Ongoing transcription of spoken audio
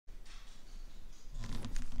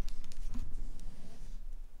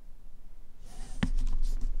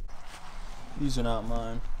These are not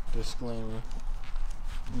mine. Disclaimer.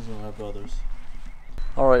 These are my brother's.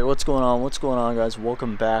 Alright, what's going on? What's going on, guys?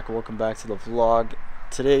 Welcome back to the vlog.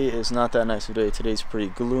 Today is not that nice of a day. Today's pretty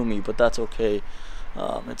gloomy, but that's okay.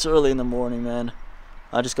 It's early in the morning, man.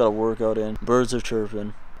 I just got a workout in. Birds are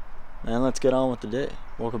chirping. Man, let's get on with the day.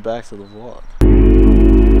 Welcome back to the vlog.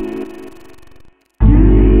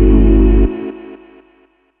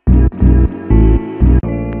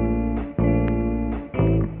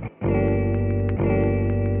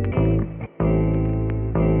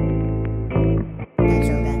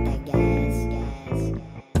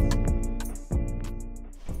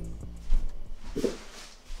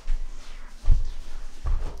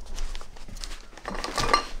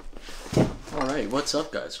 Alright, what's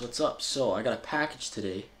up, guys? What's up? So, I got a package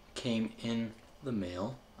today. Came in the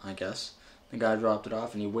mail, I guess. The guy dropped it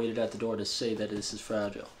off and he waited at the door to say that this is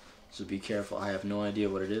fragile. So be careful. I have no idea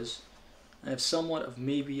what it is. I have somewhat of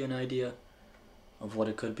maybe an idea of what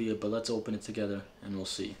it could be, but let's open it together and we'll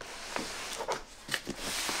see.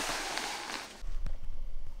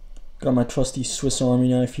 Got my trusty Swiss Army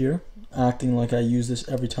knife here, acting like I use this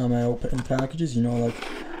every time I open packages. You know,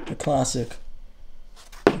 like the classic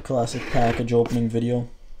package opening video.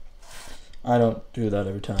 I don't do that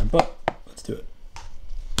every time, but let's do it.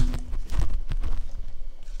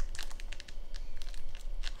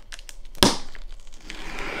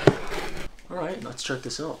 Alright, let's check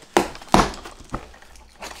this out.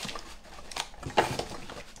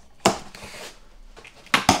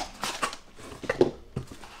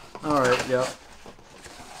 Alright, yep.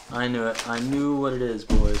 I knew it. I knew what it is,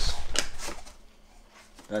 boys.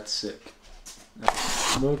 That's sick.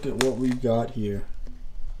 Look at what we got here.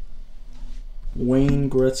 Wayne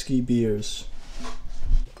Gretzky beers.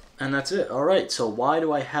 And that's it. Alright, so why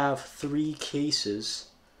do I have 3 cases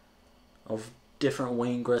of different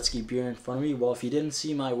Wayne Gretzky beer in front of me? Well, if you didn't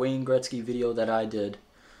see my Wayne Gretzky video that I did,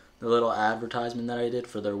 the little advertisement that I did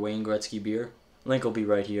for their Wayne Gretzky beer, link will be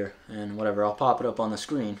right here, and whatever, I'll pop it up on the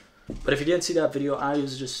screen. But if you didn't see that video, I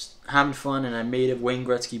was just having fun and I made a Wayne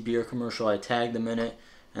Gretzky beer commercial. I tagged them in it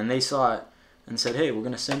and they saw it and said, hey, we're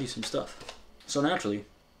going to send you some stuff. So naturally,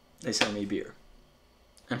 they sent me beer.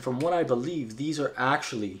 And from what I believe, these are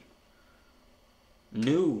actually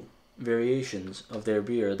new variations of their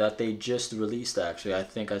beer that they just released, actually. I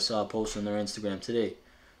think I saw a post on their Instagram today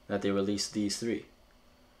that they released these 3.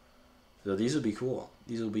 So these would be cool.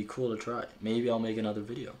 These will be cool to try. Maybe I'll make another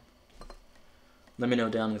video. Let me know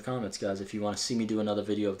down in the comments, guys, if you want to see me do another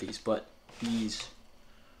video of these. But these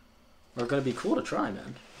are going to be cool to try,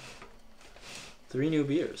 man. 3 new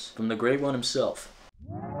beers from the great one himself.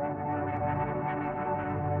 Boom.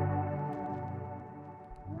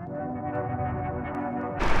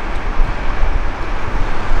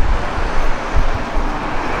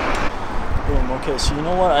 Okay, so you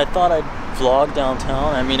know what? I thought I'd vlog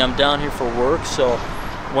downtown. I mean, I'm down here for work, so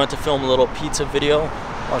I went to film a little pizza video.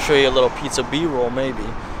 I'll show you a little pizza B-roll maybe.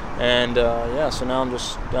 And yeah, so now I'm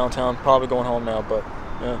just downtown, probably going home now, but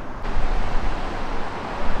yeah.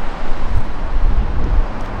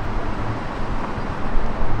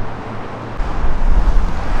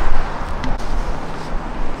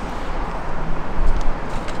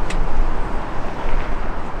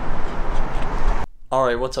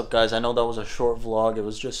 Alright, what's up, guys? I know that was a short vlog. It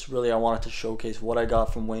was just really, I wanted to showcase what I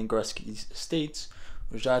got from Wayne Gretzky's estates,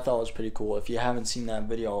 which I thought was pretty cool. If you haven't seen that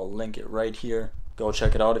video, I'll link it right here. Go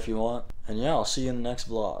check it out if you want. And yeah, I'll see you in the next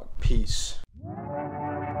vlog. Peace.